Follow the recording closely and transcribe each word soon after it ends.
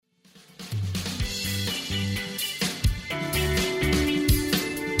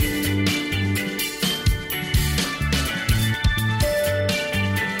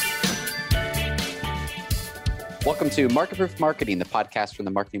Welcome to Market Proof Marketing, the podcast from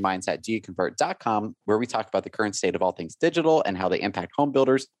the marketing minds at doyouconvert.com, where we talk about the current state of all things digital and how they impact home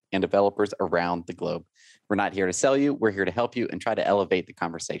builders and developers around the globe. We're not here to sell you. We're here to help you and try to elevate the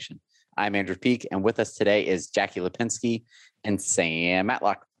conversation. I'm Andrew Peak, and with us today is Jackie Lipinski and Sam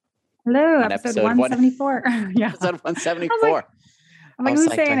Matlock. Hello, episode 174. Yeah. Episode 174. I'm like, who's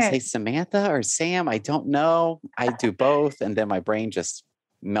do saying I it? say Samantha or Sam? I don't know. I do both, and then my brain just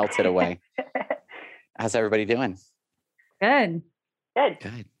melted away. How's everybody doing? Good.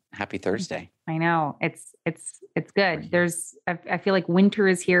 Good. Happy Thursday. I know. It's good. I feel like winter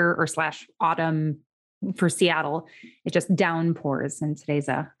is here or / autumn for Seattle. It just downpours, and today's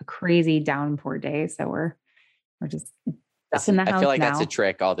a crazy downpour day. So we're just stuck in the house. I feel like now. That's a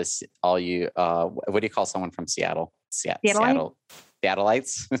trick. What do you call someone from Seattle?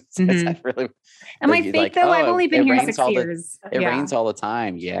 Seattleites? Is that really? Am I fake like, though? I've only been here 6 years. It rains all the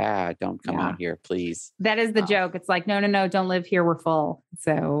time. Yeah. Don't come out here, please. That is the joke. It's like, no, don't live here. We're full.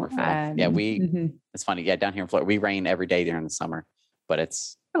 So it's funny. Yeah. Down here in Florida, we rain every day during the summer, but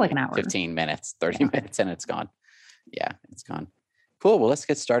it's for like an hour, 15 minutes, 30 minutes, and it's gone. Yeah, it's gone. Cool. Well, let's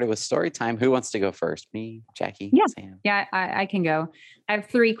get started with story time. Who wants to go first? Me, Jackie, yeah. Sam? Yeah, I can go. I have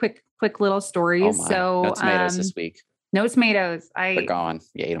 3 quick little stories. Oh my. So no tomatoes this week. No tomatoes. They're gone.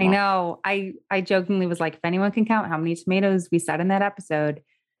 You ate them I all. know. I jokingly was like, if anyone can count how many tomatoes we said in that episode,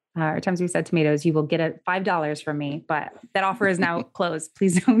 or times we said tomatoes, you will get $5 from me. But that offer is now closed.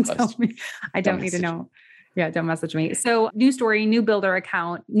 Please don't tell me. I don't need to know. Yeah, don't message me. So new story, new builder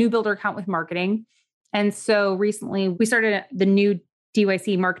account with marketing. And so recently we started the new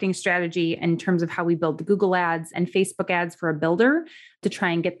DYC marketing strategy in terms of how we build the Google ads and Facebook ads for a builder to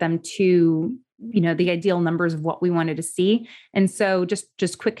try and get them to, the ideal numbers of what we wanted to see. And so just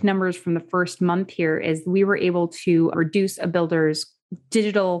quick numbers from the first month here is we were able to reduce a builder's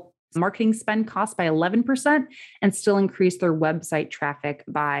digital marketing spend cost by 11% and still increase their website traffic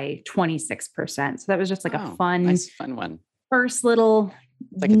by 26%. So that was just like a fun one. First little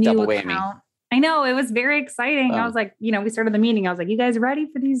like a new double account. whammy. I know, it was very exciting. I was like, we started the meeting. I was like, you guys ready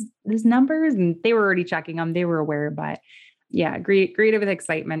for these numbers? And they were already checking them. They were aware, but yeah, great with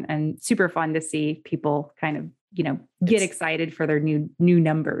excitement and super fun to see people kind of, get excited for their new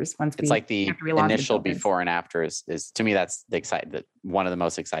numbers once it's like the initial before and after is to me, that's one of the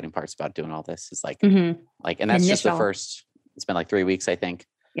most exciting parts about doing all this is and that's just the first, it's been like 3 weeks, I think.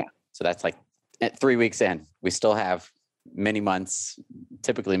 Yeah. So that's like 3 weeks in, we still have many months,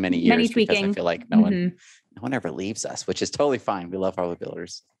 typically many years, many tweaking. Because I feel like no one ever leaves us, which is totally fine. We love our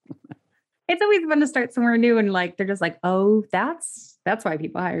builders. It's always fun to start somewhere new and they're just like, oh, that's why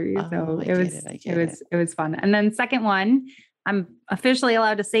people hire you. So it was fun. And then second one, I'm officially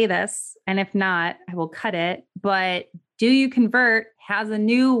allowed to say this, and if not, I will cut it. But Do You Convert has a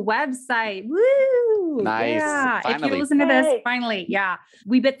new website. Woo! Nice. Yeah. Finally. If you listen to this, finally, yeah,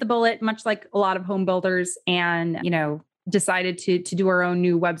 we bit the bullet, much like a lot of home builders, and decided to do our own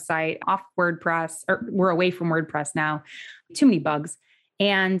new website off WordPress, or we're away from WordPress now. Too many bugs.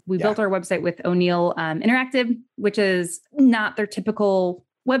 And we built our website with O'Neill Interactive, which is not their typical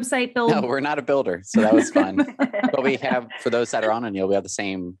website build. No, we're not a builder. So that was fun. But we have, for those that are on O'Neill, we have the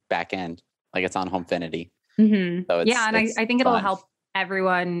same back end. Like it's on Homefinity. Mm-hmm. So I think it'll help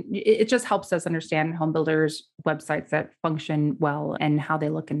everyone. It just helps us understand home builders' websites that function well and how they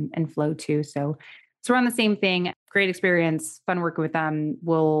look and flow too. So we're on the same thing. Great experience, fun working with them.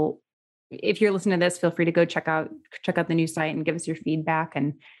 If you're listening to this, feel free to go check out the new site and give us your feedback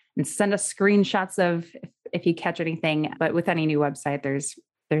and send us screenshots of if you catch anything. But with any new website,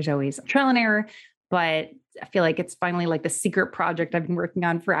 there's always trial and error. But I feel like it's finally like the secret project I've been working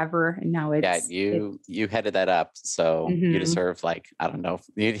on forever. And now you headed that up. So you deserve I don't know,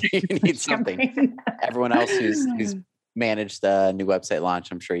 you need something. Everyone else who's managed the new website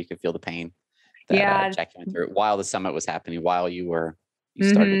launch, I'm sure you could feel the pain that Jackie went through while the summit was happening, while you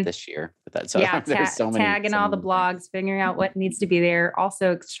started this year with that. So there's so many tagging all the blogs, figuring out what needs to be there.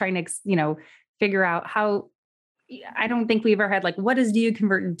 Also trying to, figure out how. I don't think we've ever had what does Do You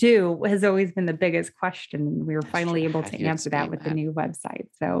Convert do has always been the biggest question. We were finally able to answer that with the new website.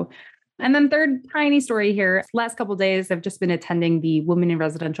 So, and then third tiny story here. Last couple of days, I've just been attending the Women in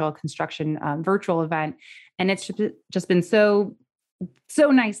Residential Construction virtual event, and it's just been so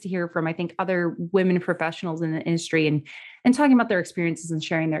nice to hear from, I think, other women professionals in the industry and talking about their experiences and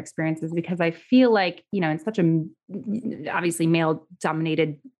sharing their experiences, because I feel like, in such a obviously male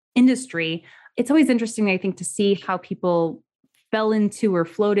dominated industry, it's always interesting, I think, to see how people fell into or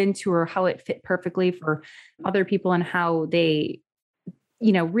flowed into, or how it fit perfectly for other people, and how they,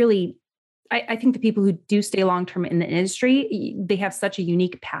 really I think the people who do stay long-term in the industry, they have such a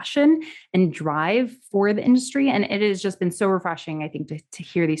unique passion and drive for the industry. And it has just been so refreshing, I think, to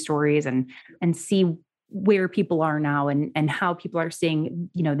hear these stories and see where people are now and how people are seeing,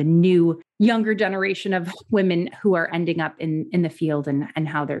 the new younger generation of women who are ending up in the field and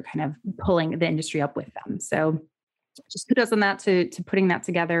how they're kind of pulling the industry up with them. So just kudos on that to putting that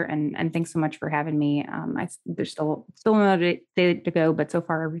together. And thanks so much for having me. There's still another day to go, but so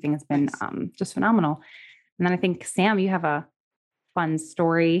far everything has been just phenomenal. And then I think, Sam, you have a fun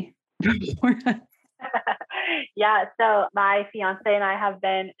story. Yeah. So my fiance and I have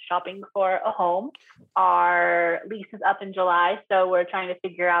been shopping for a home. Our lease is up in July. So we're trying to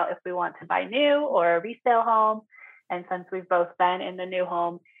figure out if we want to buy new or a resale home. And since we've both been in the new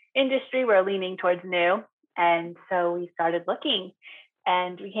home industry, we're leaning towards new. And so we started looking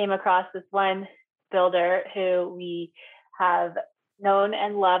and we came across this one builder who we have known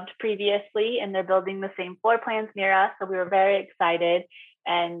and loved previously, and they're building the same floor plans near us. So we were very excited.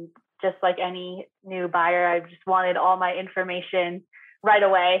 And just like any new buyer, I just wanted all my information right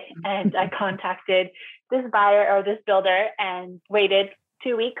away. And I contacted this buyer or this builder and waited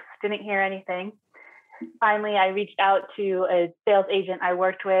 2 weeks, didn't hear anything. Finally, I reached out to a sales agent I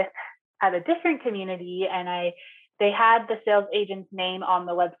worked with at a different community, and they had the sales agent's name on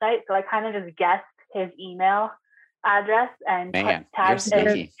the website. So I kind of just guessed his email address and tagged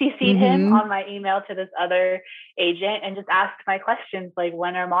and CC'd him on my email to this other agent and just asked my questions like,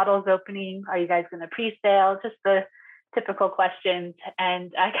 when are models opening? Are you guys going to pre-sale? Just the typical questions.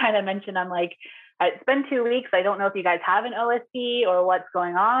 And I kind of mentioned, I'm like, it's been 2 weeks. I don't know if you guys have an OSP or what's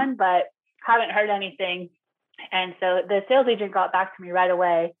going on, but haven't heard anything. And so the sales agent got back to me right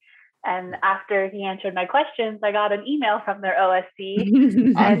away. And after he answered my questions, I got an email from their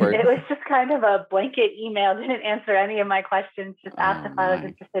OSC. And it was just kind of a blanket email, didn't answer any of my questions, just asked if I was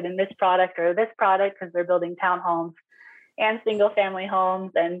interested in this product or this product because they're building townhomes and single family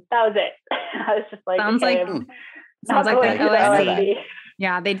homes. And that was it. I was just like, sounds like OSC.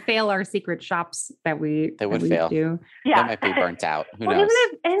 Yeah, they'd fail our secret shops that we fail. Do. Yeah, they might be burnt out. Who knows?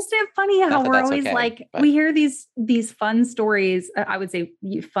 Isn't it funny how we're always we hear these fun stories. I would say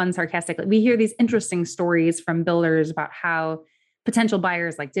fun sarcastically. We hear these interesting stories from builders about how potential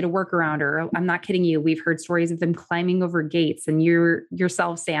buyers did a workaround, or I'm not kidding you. We've heard stories of them climbing over gates, and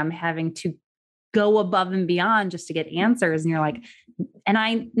yourself, Sam, having to go above and beyond just to get answers. And you're like,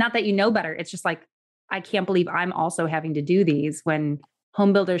 and not that you know better. It's just like, I can't believe I'm also having to do these when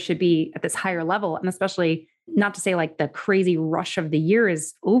home builders should be at this higher level. And especially not to say the crazy rush of the year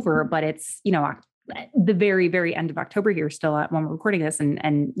is over, but it's, the very, very end of October here still when we're recording this.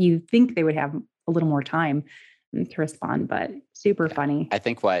 And you think they would have a little more time to respond, but super funny. I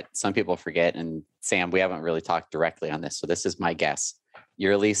think what some people forget, and Sam, we haven't really talked directly on this, so this is my guess.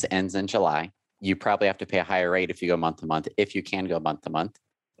 Your lease ends in July. You probably have to pay a higher rate if you go month to month, if you can go month to month.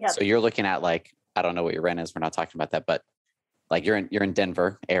 Yep. So you're looking at I don't know what your rent is. We're not talking about that, but you're in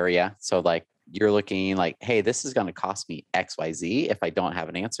Denver area. So you're looking hey, this is going to cost me XYZ if I don't have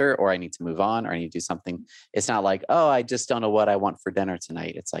an answer, or I need to move on, or I need to do something. It's not oh, I just don't know what I want for dinner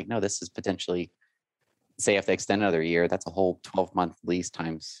tonight. It's no, this is potentially, say if they extend another year, that's a whole 12-month lease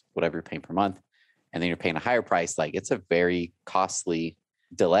times whatever you're paying per month. And then you're paying a higher price. It's a very costly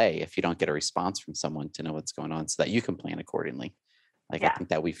delay if you don't get a response from someone to know what's going on so that you can plan accordingly. I think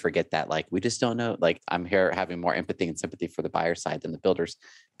that we forget that, we just don't know. I'm here having more empathy and sympathy for the buyer side than the builders,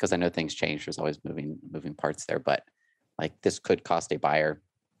 because I know things change. There's always moving parts there. But this could cost a buyer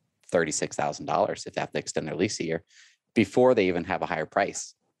 $36,000 if they have to extend their lease a year before they even have a higher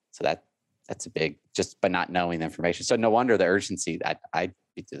price. So that's a big, just by not knowing the information. So no wonder the urgency. I'd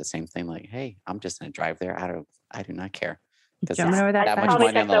do the same thing. Hey, I'm just going to drive there. I do not care. Because that much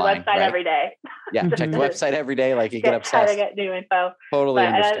money on the line. Website every day. Yeah, check the website every day. You get obsessed. To get new info. Totally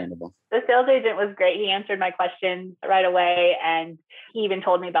understandable. The sales agent was great. He answered my questions right away, and he even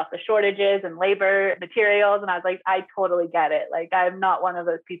told me about the shortages and labor materials. And I was like, I totally get it. I'm not one of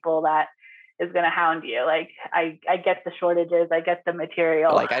those people that is going to hound you. I get the shortages. I get the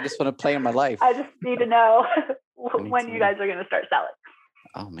material. I just want to play in my life. I just need to know when you guys are going to start selling.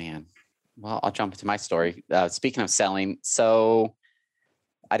 Oh man. Well, I'll jump into my story. Speaking of selling, so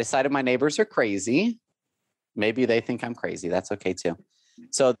I decided my neighbors are crazy. Maybe they think I'm crazy. That's okay too.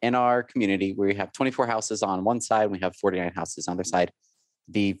 So in our community, we have 24 houses on one side. We have 49 houses on the other side.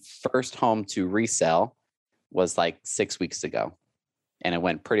 The first home to resell was 6 weeks ago. And it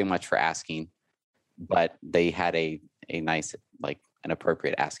went pretty much for asking, but they had a nice, an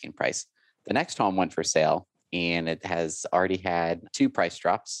appropriate asking price. The next home went for sale, and it has already had 2 price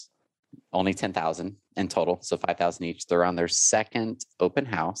drops. Only 10,000 in total, so 5,000 each. They're on their second open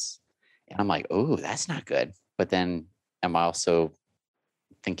house, And I'm like, oh, that's not good. But then I'm also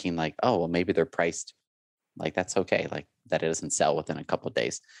thinking like, oh, well, maybe they're priced like that's okay, like that it doesn't sell within a couple of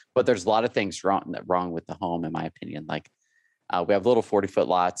days. But there's a lot of things wrong with the home, in my opinion. Like we have little 40-foot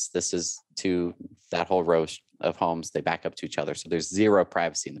lots. This is to that whole row of homes. They back up to each other. So there's zero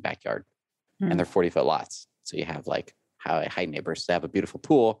privacy in the backyard and they're 40-foot lots. So you have like high neighbors. They have a beautiful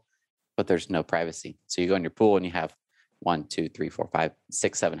pool, but there's no privacy. So you go in your pool and you have 1, 2, 3, 4, 5,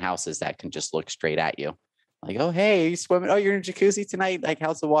 6, 7 houses that can just look straight at you. Like, oh, hey, you swimming? Oh, you're in a jacuzzi tonight? Like,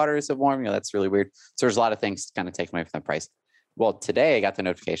 how's the water? Is it warm? That's really weird. So there's a lot of things kind of taken away from the price. Well, today I got the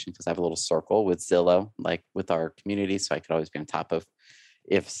notification because I have a little circle with Zillow, like with our community. So I could always be on top of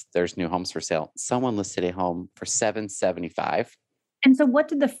if there's new homes for sale. Someone listed a home for $775. And so what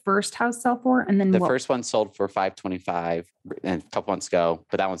did the first house sell for? And then the first one sold for $525 and a couple months ago,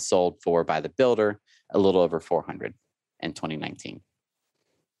 but that one sold for by the builder a little over $400 in 2019.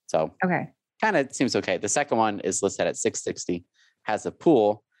 So okay. Kind of seems okay. The second one is listed at $660, has a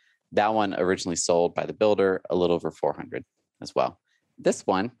pool. That one originally sold by the builder a little over $400 as well. This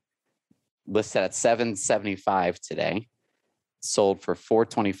one listed at $775 today, sold for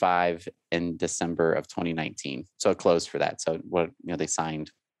 $425 in December of 2019. So it closed for that. So they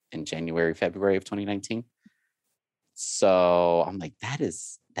signed in January, February of 2019. So I'm like, that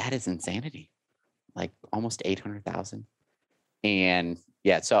is insanity. Like almost 800,000. And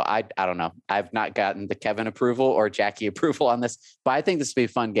yeah, so I don't know. I've not gotten the Kevin approval or Jackie approval on this, but I think this would be a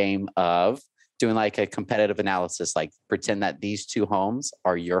fun game of doing like a competitive analysis, like pretend that these two homes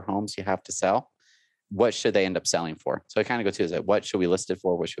are your homes you have to sell. What should they end up selling for? So I kind of go to is like, what should we list it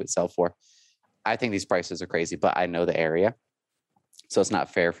for? What should it sell for? I think these prices are crazy, but I know the area. So it's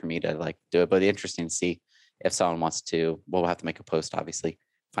not fair for me to like do it, but it's interesting to see if someone wants to, we'll have to make a post, obviously,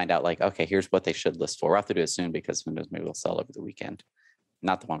 find out like, okay, here's what they should list for. We'll have to do it soon because who knows, maybe we'll sell over the weekend.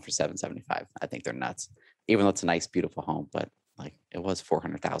 Not the one for $775. I think they're nuts. Even though it's a nice, beautiful home, but like it was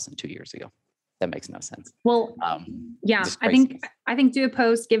 $400,000 2 years ago. That makes no sense. Well, yeah, I think do a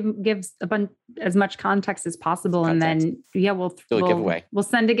post, gives a bunch as much context as possible, and then we'll do a giveaway. We'll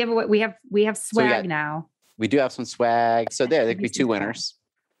send a giveaway. We have swag now. We do have some swag. So there could be 2 winners,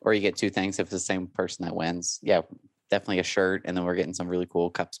 or you get 2 things if it's the same person that wins. Yeah, definitely a shirt, and then we're getting some really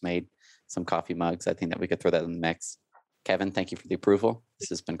cool cups made, some coffee mugs. I think that we could throw that in the mix. Kevin, thank you for the approval. This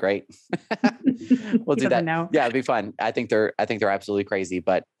has been great. We'll do that. Know. Yeah, it'd be fun. I think they're absolutely crazy,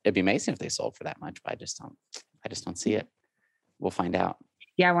 but it'd be amazing if they sold for that much. But I just don't see it. We'll find out.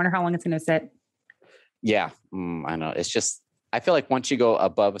 Yeah, I wonder how long it's going to sit. Yeah, I know. It's just I feel like once you go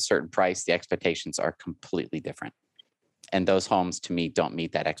above a certain price, the expectations are completely different, and those homes to me don't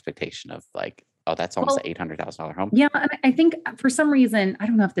meet that expectation of like, oh, that's almost an $800,000 home. Yeah. And I think for some reason, I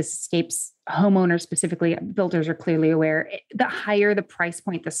don't know if this escapes homeowners specifically, builders are clearly aware, the higher the price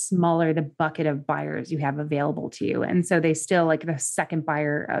point, the smaller the bucket of buyers you have available to you. And so they still like the second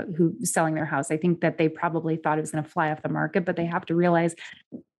buyer who's selling their house. I think that they probably thought it was going to fly off the market, but they have to realize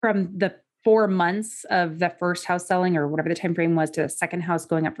from the 4 months of the first house selling or whatever the time frame was to the second house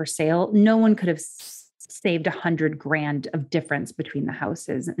going up for sale, no one could have saved $100,000 of difference between the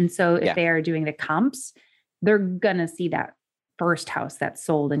houses. And so if they are doing the comps, they're going to see that first house that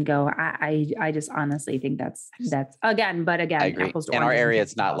sold and go, I just honestly think that's again, I agree. Apples to in our area,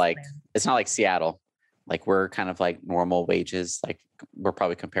 it's not like Seattle. Like we're kind of like normal wages. Like we're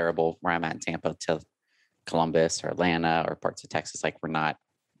probably comparable where I'm at in Tampa to Columbus or Atlanta or parts of Texas. Like we're not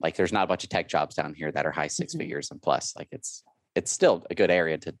like, there's not a bunch of tech jobs down here that are high 6 figures and plus. Like it's still a good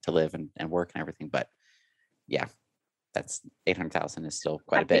area to live and work and everything. But yeah, that's 800,000 is still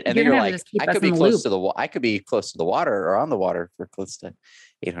quite a bit. And then you're like, I could be close to the water or on the water for close to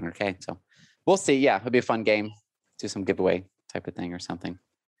 800K. So we'll see. Yeah, it'll be a fun game. Do some giveaway type of thing or something.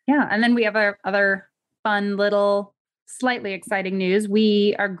 Yeah. And then we have our other fun little, slightly exciting news.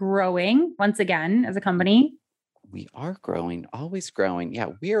 We are growing once again as a company. We are growing, always growing. Yeah,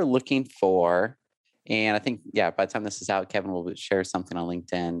 we are looking for, and I think, by the time this is out, Kevin will share something on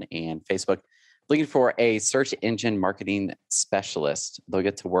LinkedIn and Facebook. Looking for a search engine marketing specialist. They'll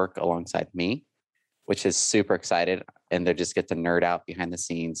get to work alongside me, which is super excited. And they just get to nerd out behind the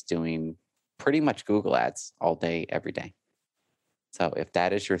scenes doing pretty much Google ads all day, every day. So if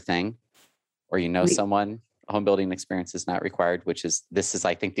that is your thing, or someone, home building experience is not required, this is,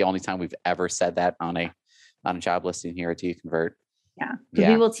 I think, the only time we've ever said that on a job listing here at Do You Convert. Yeah.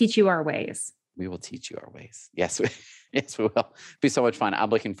 We will teach you our ways. We will teach you our ways. Yes, yes, we will. It'll be so much fun. I'm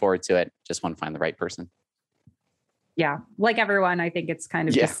looking forward to it. Just want to find the right person. Yeah. Like everyone, I think it's kind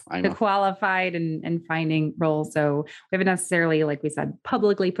of just the qualified and finding roles. So we haven't necessarily, like we said,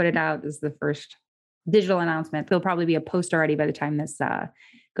 publicly put it out. This is the first digital announcement. There'll probably be a post already by the time this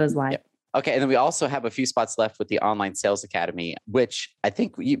goes live. Yep. Okay. And then we also have a few spots left with the Online Sales Academy, which I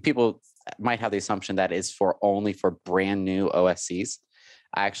think people might have the assumption that is only for brand new OSCs.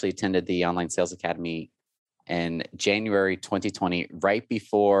 I actually attended the Online Sales Academy in January 2020, right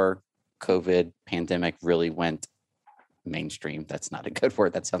before COVID pandemic really went mainstream. That's not a good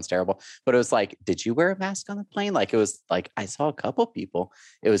word. That sounds terrible. But it was like, did you wear a mask on the plane? Like, it was like, I saw a couple people.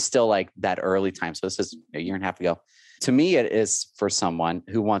 It was still like that early time. So this is a year and a half ago. To me, it is for someone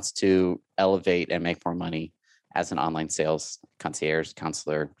who wants to elevate and make more money as an online sales concierge,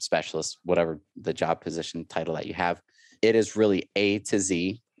 counselor, specialist, whatever the job position title that you have. It is really A to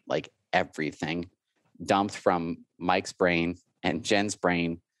Z, like everything dumped from Mike's brain and Jen's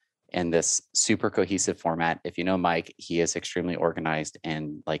brain in this super cohesive format. If you know Mike, he is extremely organized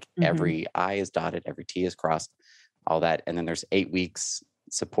and like every I is dotted, every T is crossed, all that. And then there's 8 weeks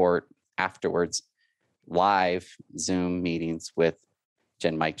support afterwards, live Zoom meetings with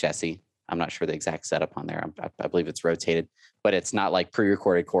Jen, Mike, Jesse. I'm not sure the exact setup on there. I believe it's rotated, but it's not like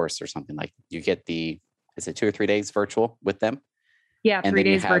pre-recorded course or something. Like you get is it 2 or 3 days virtual with them? Yeah, and 3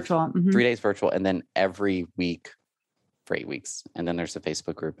 days virtual. 3 days virtual, and then every week for 8 weeks. And then there's a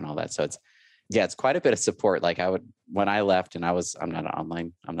Facebook group and all that. So it's quite a bit of support. Like when I left and I'm not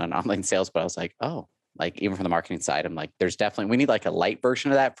an online sales, but I was like, oh, like even from the marketing side, I'm like, we need like a light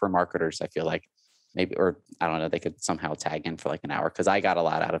version of that for marketers. I feel like maybe, or I don't know, they could somehow tag in for like an hour. Cause I got a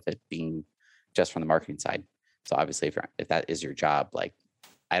lot out of it being just from the marketing side. So obviously if that is your job, like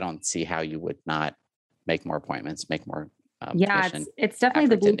I don't see how you would not make more appointments, make more it's definitely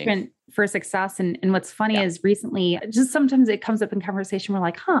the blueprint for success. And what's funny is recently, just sometimes it comes up in conversation. We're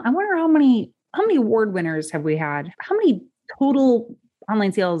like, I wonder how many award winners have we had? How many total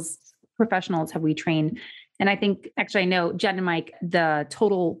online sales professionals have we trained? And I think actually I know Jen and Mike, the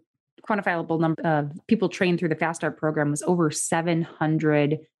total quantifiable number of people trained through the Fast Start program was over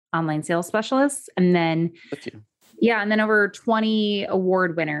 700 online sales specialists. And then, and then over 20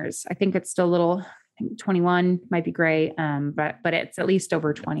 award winners. I think it's still a little, 21 might be great. But it's at least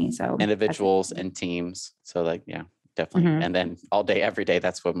over 20. So individuals and teams. So like, yeah, definitely. And then all day, every day,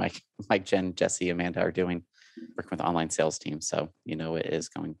 that's what Mike, Jen, Jesse, Amanda are doing, working with online sales teams. So, it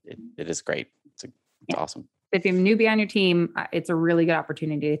is great. It's awesome. If you have a newbie on your team, it's a really good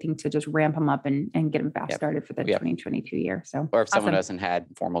opportunity, I think, to just ramp them up and get them fast started for the 2022 year. So, or if someone hasn't had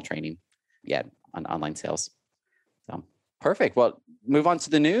formal training yet on online sales. So perfect. Well, move on to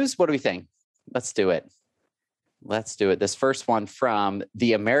the news. What do we think? Let's do it. This first one from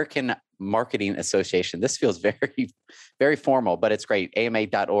the American Marketing Association. This feels very, very formal, but it's great.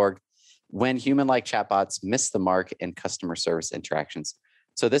 AMA.org. When human-like chatbots miss the mark in customer service interactions.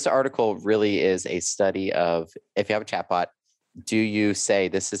 So this article really is a study of, if you have a chatbot, do you say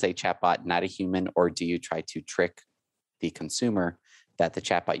this is a chatbot, not a human, or do you try to trick the consumer that the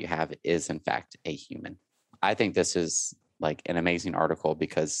chatbot you have is in fact a human? I think this is like an amazing article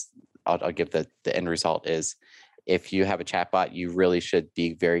because I'll give the end result is if you have a chatbot, you really should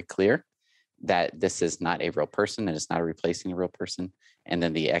be very clear that this is not a real person and it's not replacing a real person. And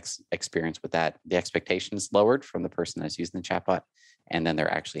then the experience with that, the expectation is lowered from the person that's using the chatbot. And then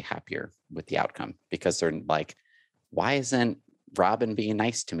they're actually happier with the outcome because they're like, why isn't Robin being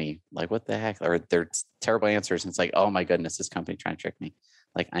nice to me? Like, what the heck? Or they're terrible answers. And it's like, oh my goodness, this company trying to trick me.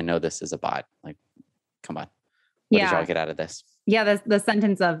 Like, I know this is a bot. Like, come on. What did y'all get out of this? Yeah, the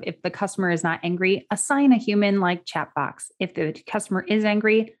sentence of if the customer is not angry, assign a human-like chat box. If the customer is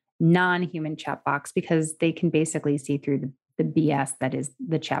angry, non-human chat box, because they can basically see through the BS that is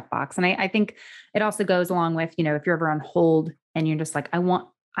the chat box. And I think it also goes along with, if you're ever on hold and you're just like,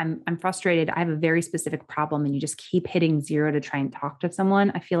 I'm frustrated. I have a very specific problem and you just keep hitting 0 to try and talk to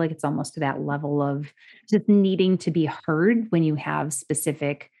someone. I feel like it's almost to that level of just needing to be heard when you have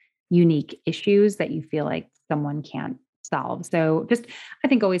specific, unique issues that you feel like someone can't solve. So just, I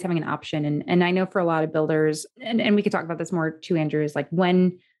think always having an option. And I know for a lot of builders, and we could talk about this more too, Andrew, is like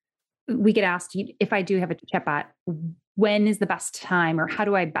when we get asked, if I do have a chatbot, when is the best time or how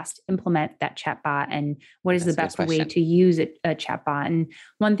do I best implement that chatbot? And what is the best way to use a chatbot? And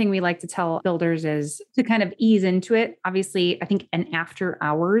one thing we like to tell builders is to kind of ease into it. Obviously, I think an after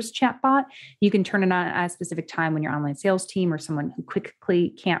hours chatbot, you can turn it on at a specific time when your online sales team or someone who quickly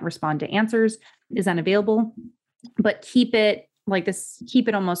can't respond to answers is unavailable, but keep it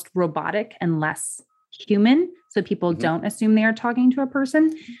almost robotic and less human. So people don't assume they are talking to a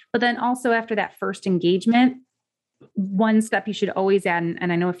person. But then also after that first engagement, one step you should always add,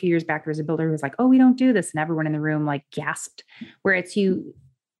 and I know a few years back, there was a builder who was like, oh, we don't do this. And everyone in the room like gasped, where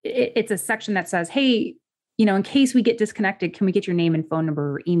it's a section that says, hey, in case we get disconnected, can we get your name and phone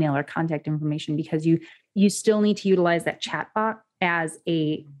number or email or contact information? Because you still need to utilize that chatbot as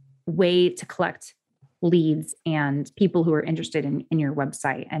a way to collect leads and people who are interested in your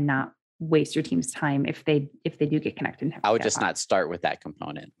website and not waste your team's time if they do get connected. I would just not start with that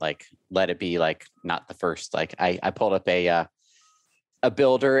component. Like, let it be like not the first. Like I pulled up a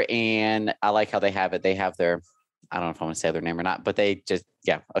builder, and I like how they have it. They have their, I don't know if I want to say their name or not, but they just,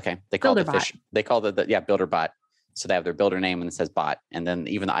 okay. They call it the fish. They call it the builder bot. So they have their builder name and it says bot. And then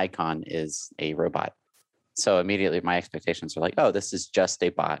even the icon is a robot. So immediately my expectations are like, oh, this is just a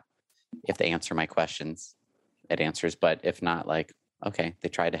bot. If they answer my questions, it answers. But if not, like, okay, they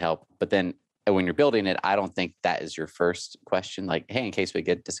try to help. But then when you're building it, I don't think that is your first question. Like, hey, in case we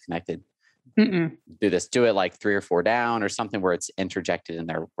get disconnected, do this, do it like 3 or 4 down or something where it's interjected in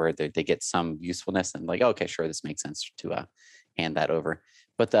there where they get some usefulness and like, okay, sure, this makes sense to hand that over.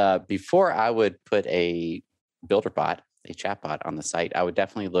 But before I would put a builder bot, a chat bot on the site, I would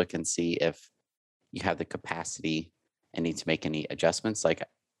definitely look and see if you have the capacity and need to make any adjustments. Like,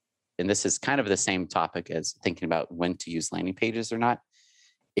 and this is kind of the same topic as thinking about when to use landing pages or not.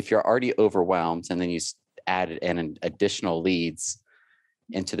 If you're already overwhelmed and then you add in additional leads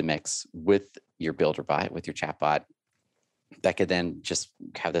into the mix with your builder bot, with your chat bot, that could then just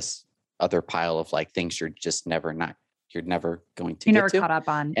have this other pile of like things you're never going to get to. Caught up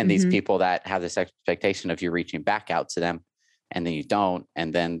on. And these people that have this expectation of you reaching back out to them and then you don't.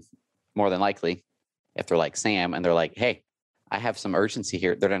 And then more than likely, if they're like Sam and they're like, hey, I have some urgency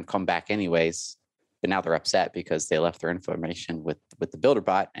here, they're going to come back anyways. But now they're upset because they left their information with the builder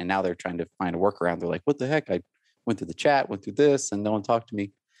bot. And now they're trying to find a workaround. They're like, what the heck? I went through the chat, went through this, and no one talked to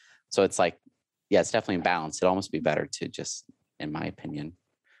me. So it's like, yeah, it's definitely in balance. It'd almost be better to just, in my opinion,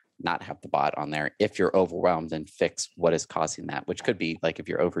 not have the bot on there if you're overwhelmed and fix what is causing that, which could be like if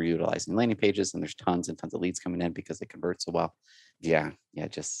you're overutilizing landing pages and there's tons and tons of leads coming in because they convert so well. Yeah.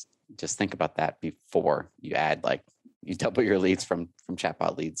 Just think about that before you add, like, you double your leads from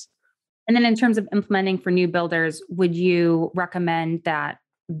chatbot leads. And then in terms of implementing for new builders, would you recommend that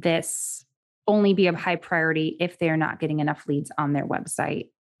this only be a high priority if they're not getting enough leads on their website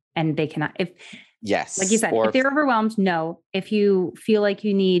and they cannot, yes, like you said, if they're overwhelmed, no. If you feel like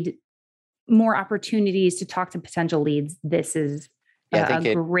you need more opportunities to talk to potential leads, this is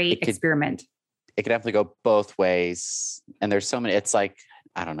a great experiment. It could definitely go both ways. And there's so many, it's like,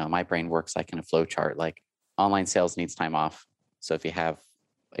 I don't know, my brain works like in a flow chart. Like, online sales needs time off. So if you have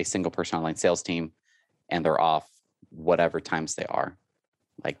a single person online sales team and they're off whatever times they are,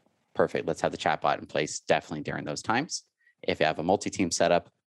 like, perfect. Let's have the chatbot in place definitely during those times. If you have a multi-team setup,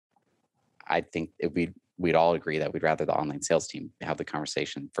 I think we'd all agree that we'd rather the online sales team have the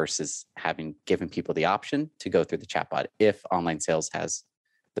conversation versus given people the option to go through the chatbot if online sales has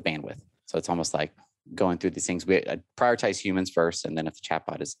the bandwidth. So it's almost like going through these things. We prioritize humans first, and then if the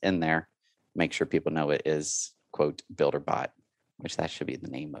chatbot is in there, make sure people know it is, quote, builder bot, which that should be the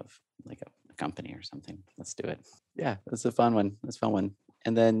name of like a company or something. Let's do it. Yeah, that's a fun one. That's a fun one.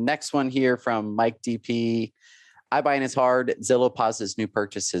 And then next one here from Mike DP. iBuying is hard. Zillow pauses new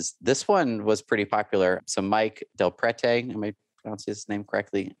purchases. This one was pretty popular. So Mike Del Prete, am I pronouncing his name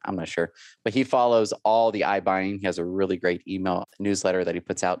correctly? I'm not sure. But he follows all the iBuying. He has a really great email newsletter that he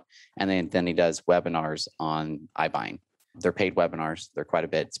puts out. And then he does webinars on iBuying. They're paid webinars. They're quite a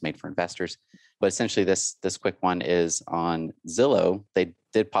bit. It's made for investors. But essentially this quick one is on Zillow. They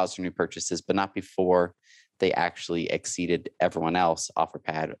did pause their new purchases, but not before they actually exceeded everyone else,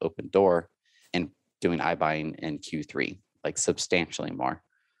 OfferPad, Opendoor, and doing iBuying in Q3, like substantially more.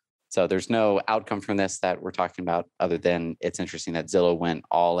 So there's no outcome from this that we're talking about other than it's interesting that Zillow went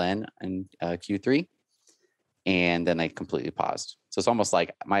all in Q3 and then they completely paused. So it's almost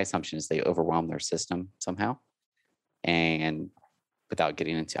like my assumption is they overwhelmed their system somehow. And without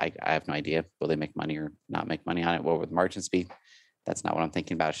getting into, I have no idea, will they make money or not make money on it? What would margins be? That's not what I'm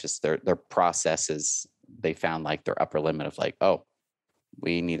thinking about. It's just their processes. They found like their upper limit of like, oh,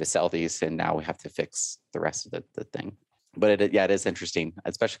 we need to sell these and now we have to fix the rest of the thing. But it is interesting,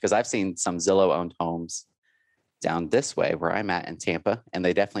 especially because I've seen some Zillow owned homes down this way where I'm at in Tampa, and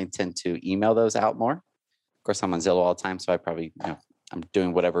they definitely tend to email those out more. Of course, I'm on Zillow all the time, so I probably, I'm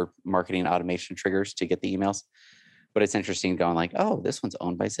doing whatever marketing automation triggers to get the emails. But it's interesting going like, oh, this one's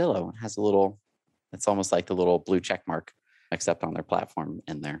owned by Zillow. It has it's almost like the little blue check mark, except on their platform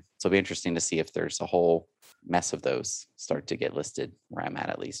in there. So it'll be interesting to see if there's a whole mess of those start to get listed where I'm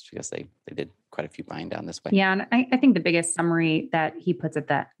at least, because they did quite a few buying down this way. Yeah. And I think the biggest summary that he puts at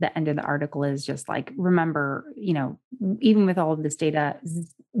the end of the article is just like, remember, even with all of this data,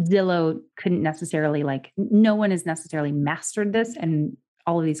 Zillow couldn't necessarily no one has necessarily mastered this. And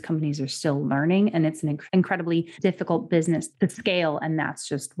all of these companies are still learning, and it's an incredibly difficult business to scale. And that's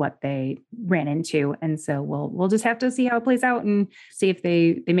just what they ran into. And so we'll just have to see how it plays out and see if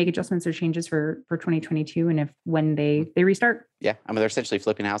they make adjustments or changes for 2022, and if when they restart. Yeah, I mean, they're essentially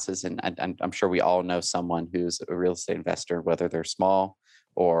flipping houses, and I'm sure we all know someone who's a real estate investor, whether they're small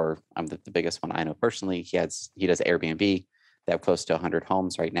or I'm the biggest one I know personally. He does Airbnb. They have close to 100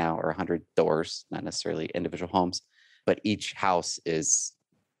 homes right now, or 100 doors, not necessarily individual homes, but each house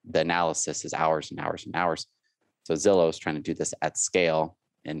the analysis is hours and hours and hours. So Zillow is trying to do this at scale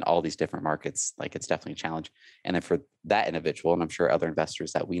in all these different markets. Like, it's definitely a challenge. And then for that individual, and I'm sure other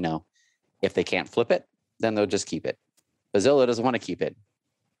investors that we know, if they can't flip it, then they'll just keep it. But Zillow doesn't want to keep it.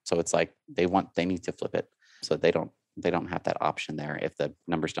 So it's like they need to flip it. So they don't have that option there if the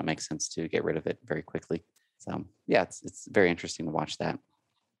numbers don't make sense to get rid of it very quickly. So yeah, it's very interesting to watch that.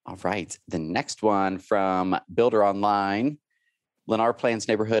 All right. The next one from Builder Online. Lennar plans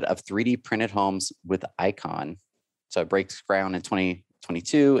neighborhood of 3D printed homes with Icon. So it breaks ground in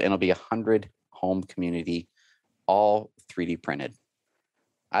 2022 and it'll be 100 home community, all 3D printed.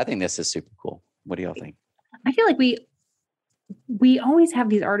 I think this is super cool. What do y'all think? I feel like we always have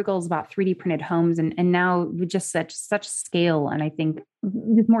these articles about 3D printed homes, and now with just such scale, and I think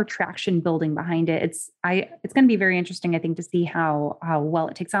with more traction building behind it, it's going to be very interesting, I think, to see how well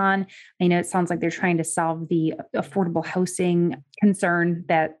it takes on. I know it sounds like they're trying to solve the affordable housing concern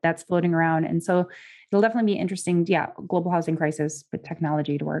that's floating around, and so it'll definitely be interesting. Yeah, global housing crisis with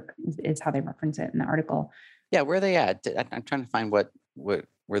technology to work is how they reference it in the article. Yeah, where are they at? I'm trying to find where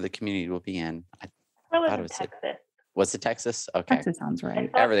the community will be in. I thought it was Texas. Was it Texas? Okay. Texas sounds right.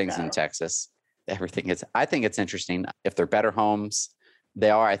 Everything's in Texas. Everything is. I think it's interesting. If they're better homes, they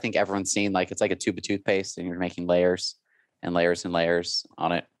are. I think everyone's seen, like, it's like a tube of toothpaste and you're making layers and layers and layers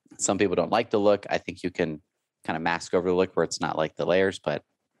on it. Some people don't like the look. I think you can kind of mask over the look where it's not like the layers. But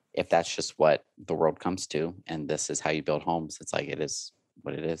if that's just what the world comes to, and this is how you build homes, it's like, it is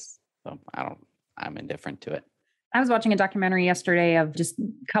what it is. So I'm indifferent to it. I was watching a documentary yesterday of just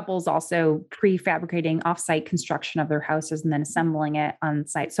couples also prefabricating offsite construction of their houses and then assembling it on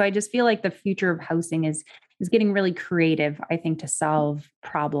site. So I just feel like the future of housing is getting really creative, I think, to solve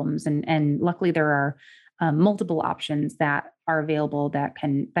problems. And luckily there are multiple options that are available that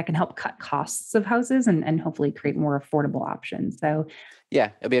can help cut costs of houses and hopefully create more affordable options. So yeah,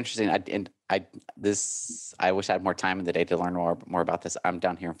 it'll be interesting. I wish I had more time in the day to learn more about this. I'm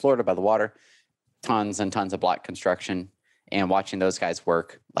down here in Florida by the water. Tons and tons of block construction, and watching those guys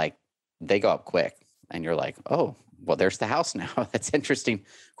work, like, they go up quick and you're like, oh, well, there's the house now. That's interesting.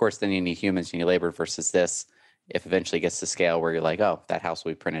 Of course, then you need humans, you need labor, versus this. If eventually gets to scale where you're like, oh, that house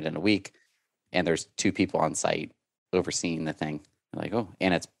will be printed in a week and there's 2 people on site overseeing the thing. You're like, oh,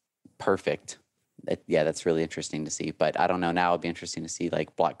 and it's perfect. Yeah, that's really interesting to see. But I don't know. Now it'd be interesting to see,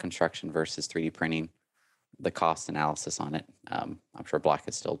 like, block construction versus 3D printing, the cost analysis on it. I'm sure block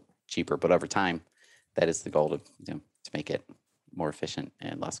is still cheaper, but over time, that is the goal, to make it more efficient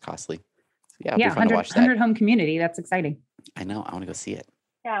and less costly. So yeah, it'll be fun to watch that. 100 home community. That's exciting. I know. I want to go see it.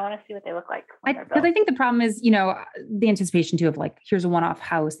 Yeah, I want to see what they look like. Because I think the problem is, the anticipation too of, like, here's a one-off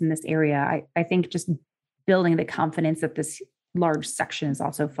house in this area. I think just building the confidence that this large section is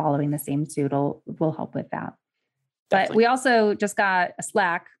also following the same suit will help with that. Definitely. But we also just got a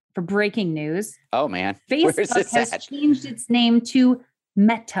Slack for breaking news. Oh man, Facebook has changed its name to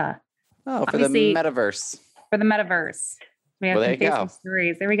Meta. Oh, for the metaverse. For the metaverse. We have some Facebook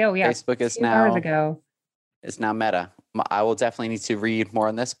stories. There we go. Yeah. Facebook is now Meta. I will definitely need to read more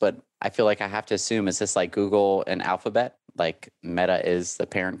on this, but I feel like I have to assume, is this like Google and Alphabet? Like, Meta is the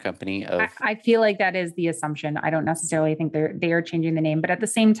parent company of. I feel like that is the assumption. I don't necessarily think they are changing the name, but at the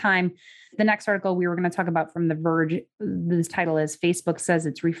same time, the next article we were going to talk about from The Verge, this title is Facebook says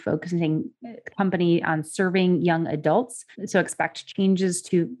it's refocusing company on serving young adults. So expect changes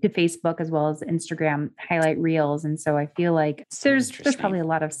to Facebook as well as Instagram highlight reels. And so I feel like there's probably a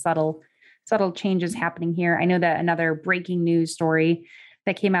lot of subtle changes happening here. I know that another breaking news story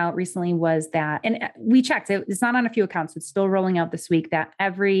that came out recently was that, and we checked, it's not on a few accounts, it's still rolling out this week, that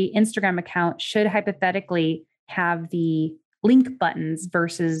every Instagram account should hypothetically have the link buttons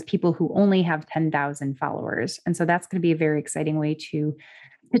versus people who only have 10,000 followers. And so that's going to be a very exciting way to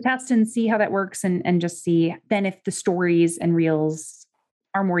test and see how that works, and just see then if the stories and reels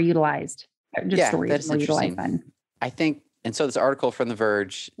are more utilized. That's more utilized then. I think. And so this article from The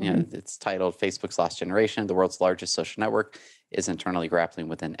Verge, it's titled "Facebook's Lost Generation, the world's largest social network, is internally grappling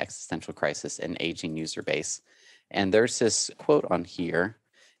with an existential crisis and aging user base." And there's this quote on here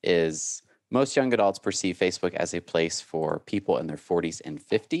is, "Most young adults perceive Facebook as a place for people in their 40s and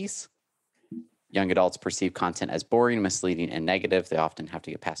 50s." Young adults perceive content as boring, misleading, and negative. They often have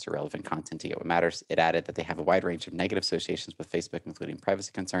to get past irrelevant content to get what matters. It added that they have a wide range of negative associations with Facebook, including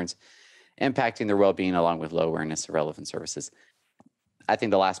privacy concerns, impacting their well-being, along with low awareness of relevant services. I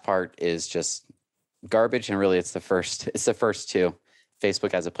think the last part is just garbage, and really it's the first two.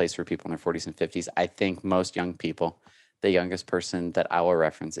 Facebook has a place for people in their 40s and 50s. I think most young people, the youngest person that I will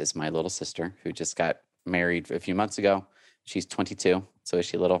reference is my little sister, who just got married a few months ago. She's 22. So is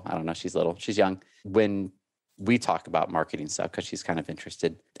she little? I don't know. She's little. She's young. When we talk about marketing stuff, because she's kind of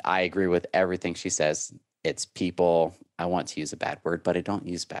interested, I agree with everything she says. It's people, I want to use a bad word, but I don't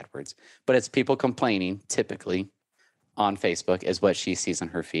use bad words. But it's people complaining, typically, on Facebook is what she sees on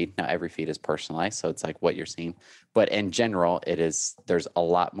her feed. Now, every feed is personalized, so it's like what you're seeing. But in general, there's a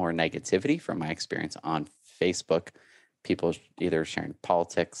lot more negativity from my experience on Facebook. People either sharing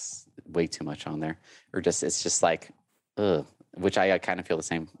politics way too much on there, or it's just like, ugh, which I kind of feel the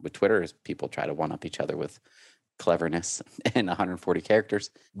same with Twitter, as people try to one up each other with cleverness in 140 characters.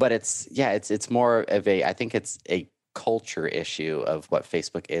 But it's more of I think it's a culture issue of what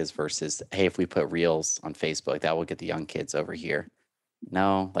Facebook is versus, hey, if we put reels on Facebook, that will get the young kids over here.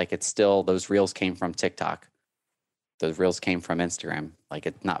 No, like it's still, those reels came from TikTok. Those reels came from Instagram. Like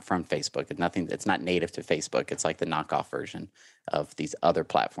it's not from Facebook. It's not native to Facebook. It's like the knockoff version of these other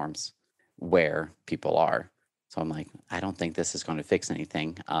platforms where people are. So I'm like, I don't think this is going to fix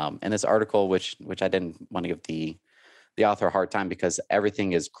anything. And this article, which I didn't want to give the author a hard time, because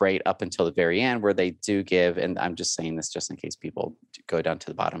everything is great up until the very end, where they do give, and I'm just saying this just in case people go down to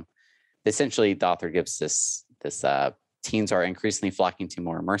the bottom. Essentially, the author gives this teens are increasingly flocking to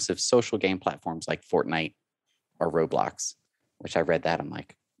more immersive social game platforms like Fortnite or Roblox, which I read that. I'm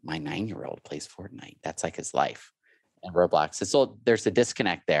like, my 9-year-old plays Fortnite. That's like his life. And Roblox. So there's a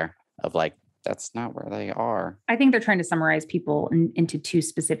disconnect there of like, that's not where they are. I think they're trying to summarize people into too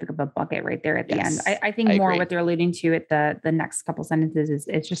specific of a bucket right there at the end. I think more what they're alluding to at the next couple sentences is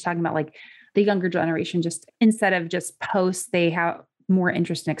it's just talking about like the younger generation, just instead of just posts, they have more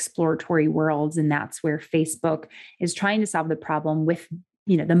interest in exploratory worlds. And that's where Facebook is trying to solve the problem with,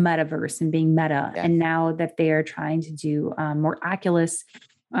 the metaverse and being meta. Yeah. And now that they are trying to do more Oculus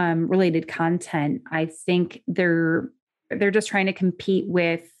related content, I think they're just trying to compete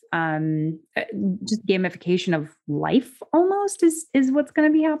with just gamification of life almost is what's going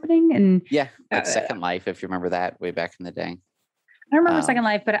to be happening. And like Second Life, if you remember that way back in the day. I don't remember Second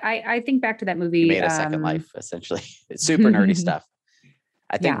Life, but I think back to that movie. Made a Second Life, essentially. It's super nerdy stuff.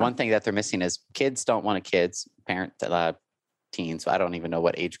 I think one thing that they're missing is kids don't want teens. I don't even know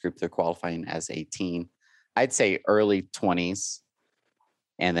what age group they're qualifying as a teen. I'd say early 20s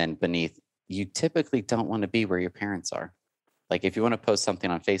and then beneath. You typically don't want to be where your parents are. Like if you want to post something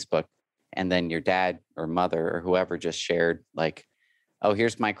on Facebook and then your dad or mother or whoever just shared like, oh,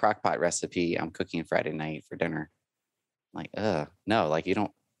 here's my crockpot recipe I'm cooking Friday night for dinner. Like, no, like you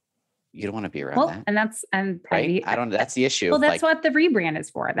don't want to be around that. And right? That's the issue. Well, that's what the rebrand is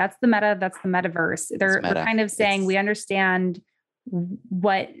for. That's the metaverse. They're kind of saying we understand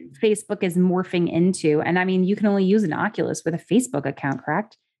what Facebook is morphing into. And I mean, you can only use an Oculus with a Facebook account,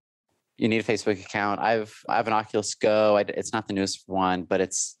 correct? You need a Facebook account. I have an Oculus Go. It's not the newest one, but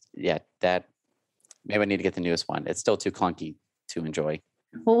that maybe I need to get the newest one. It's still too clunky to enjoy.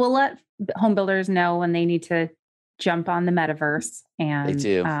 Well, we'll let home builders know when they need to jump on the metaverse, and they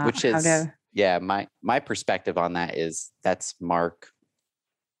do, which is my perspective on that is that's Mark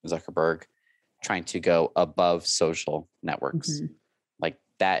Zuckerberg trying to go above social networks. Mm-hmm. Like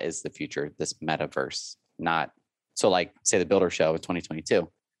that is the future, this metaverse. Not so like say the Builder Show in 2022.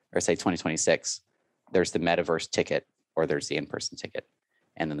 Or say 2026, there's the metaverse ticket or there's the in-person ticket.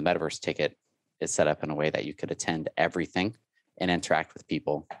 And then the metaverse ticket is set up in a way that you could attend everything and interact with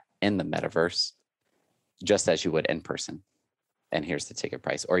people in the metaverse just as you would in person. And here's the ticket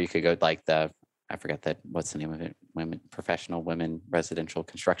price. Or you could go like what's the name of it? Professional women residential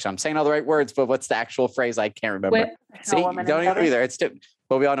construction. I'm saying all the right words, but what's the actual phrase? I can't remember. See, don't even either.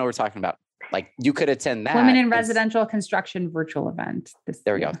 But we all know what we're talking about. Like you could attend that. Women in residential construction virtual event.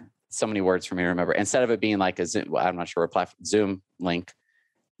 There we go. So many words for me to remember. Instead of it being like a Zoom, I'm not sure what platform, Zoom link,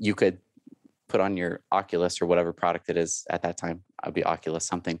 you could put on your Oculus or whatever product it is at that time. I'd be Oculus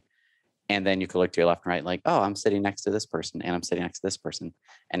something. And then you could look to your left and right, like, oh, I'm sitting next to this person and I'm sitting next to this person.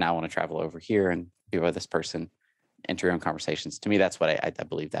 And now I want to travel over here and be with this person, enter your own conversations. To me, that's what I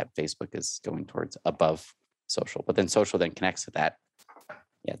believe that Facebook is going towards above social. But then social then connects to that.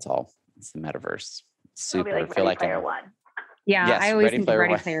 Yeah, it's the metaverse. Super. Like Ready Player One. Yeah, yes, I always think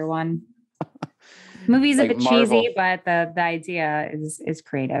Ready Player One. Movie's like a bit cheesy, but the idea is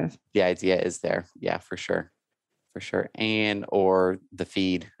creative. The idea is there. Yeah, for sure. for sure. And or the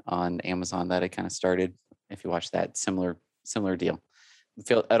feed on Amazon that I kind of started. If you watch that, similar deal.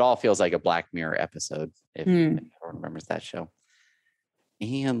 It all feels like a Black Mirror episode, if everyone remembers that show.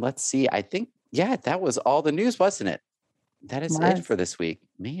 And let's see, I think, that was all the news, wasn't it? That is it for this week.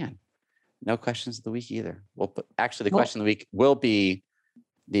 Man, no questions of the week either. Well, actually, the question of the week will be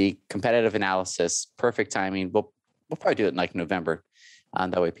the competitive analysis. Perfect timing. We'll probably do it in like November.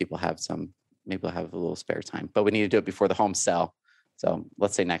 That way people have maybe we'll have a little spare time. But we need to do it before the home sell. So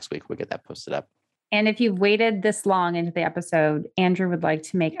let's say next week we'll get that posted up. And if you've waited this long into the episode, Andrew would like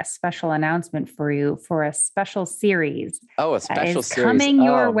to make a special announcement for you for a special series. Oh, a special series coming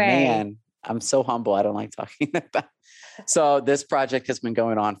your way. Man, I'm so humble. I don't like talking about. So this project has been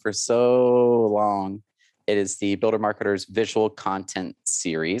going on for so long. It is the Builder Marketers Visual Content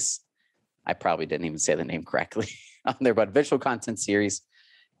Series. I probably didn't even say the name correctly on there, but Visual Content Series.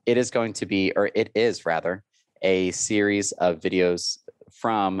 It is going to be, or it is rather, a series of videos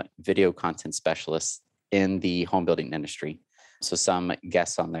from video content specialists in the home building industry. So some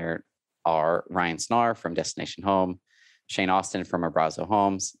guests on there are Ryan Snar from Destination Home, Shane Austin from Abrazo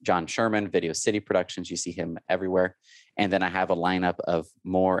Homes, John Sherman, Video City Productions. You see him everywhere. And then I have a lineup of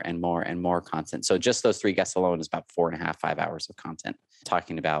more and more and more content. So just those 3 guests alone is about 4.5, 5 hours of content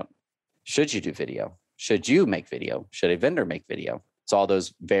talking about, should you do video? Should you make video? Should a vendor make video? So all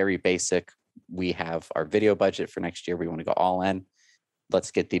those very basic, we have our video budget for next year. We want to go all in.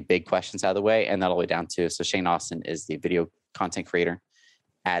 Let's get the big questions out of the way, and that all the way down to, so Shane Austin is the video content creator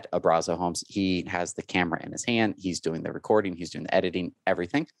at Abrazo Homes. He has the camera in his hand. He's doing the recording. He's doing the editing,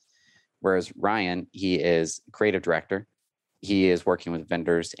 everything. Whereas Ryan, he is creative director. He is working with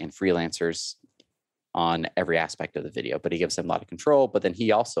vendors and freelancers on every aspect of the video, but he gives them a lot of control, but then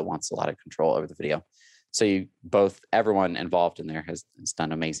he also wants a lot of control over the video. So everyone involved in there has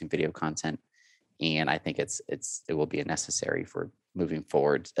done amazing video content. And I think it will be necessary for moving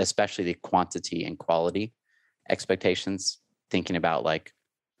forward, especially the quantity and quality expectations, thinking about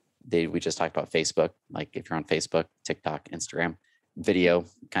we just talked about Facebook, like if you're on Facebook, TikTok, Instagram, video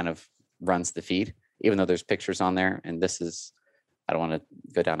kind of runs the feed, even though there's pictures on there. And I don't want to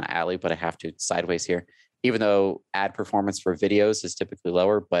go down an alley, but I have to sideways here, even though ad performance for videos is typically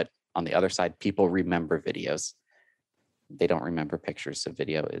lower, but on the other side, people remember videos. They don't remember pictures. So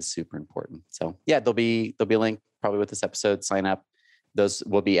video is super important. So there'll be a link probably with this episode. Sign up. Those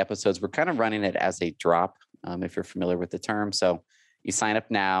will be episodes. We're kind of running it as a drop, if you're familiar with the term. So you sign up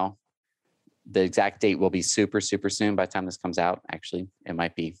now. The exact date will be super, super soon by the time this comes out. Actually, it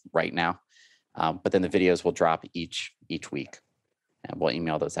might be right now. But then the videos will drop each week. And we'll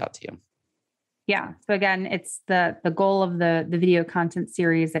email those out to you. Yeah. So again, it's the goal of the video content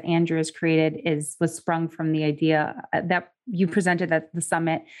series that Andrew has created was sprung from the idea that you presented at the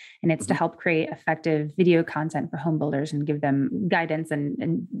summit, and it's to help create effective video content for home builders and give them guidance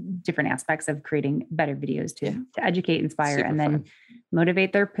and different aspects of creating better videos to educate, inspire, super and then fun.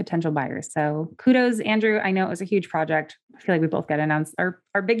 Motivate their potential buyers. So kudos, Andrew. I know it was a huge project. I feel like we both got announced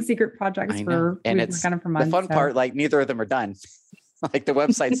our big secret projects it's kind of for months. The fun part, neither of them are done. The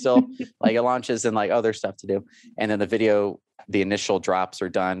website still it launches and other stuff to do. And then the video, the initial drops are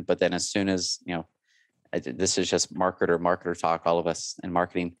done. But then as soon as, this is just marketer talk, all of us in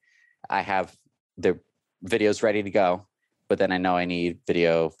marketing, I have the videos ready to go, but then I know I need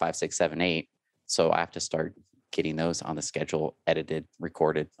video 5, 6, 7, 8. So I have to start getting those on the schedule, edited,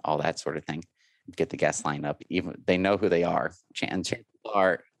 recorded, all that sort of thing. Get the guests lined up. Even they know who they are. Chances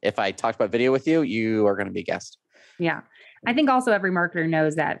are, if I talked about video with you, you are going to be a guest. Yeah. I think also every marketer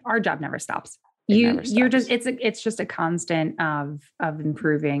knows that our job never stops. You're just, it's just a constant of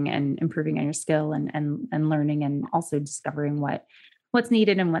improving on your skill and learning, and also discovering what's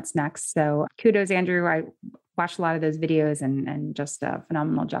needed and what's next. So kudos, Andrew. I watched a lot of those videos and just a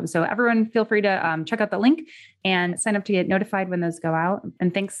phenomenal job. So everyone feel free to check out the link and sign up to get notified when those go out.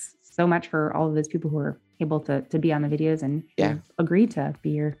 And thanks so much for all of those people who are able to be on the videos and agreed to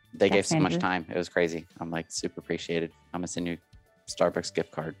be your They gave so much time. It was crazy. I'm super appreciated. I'm going to send you a Starbucks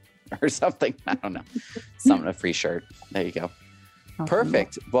gift card or something. I don't know. A free shirt. There you go. Awesome.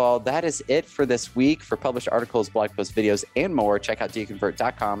 Perfect. Well, that is it for this week. For published articles, blog posts, videos, and more, check out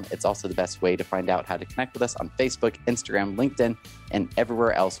doyouconvert.com. It's also the best way to find out how to connect with us on Facebook, Instagram, LinkedIn, and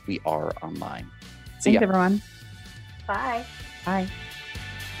everywhere else we are online. Thanks, everyone. Bye. Bye.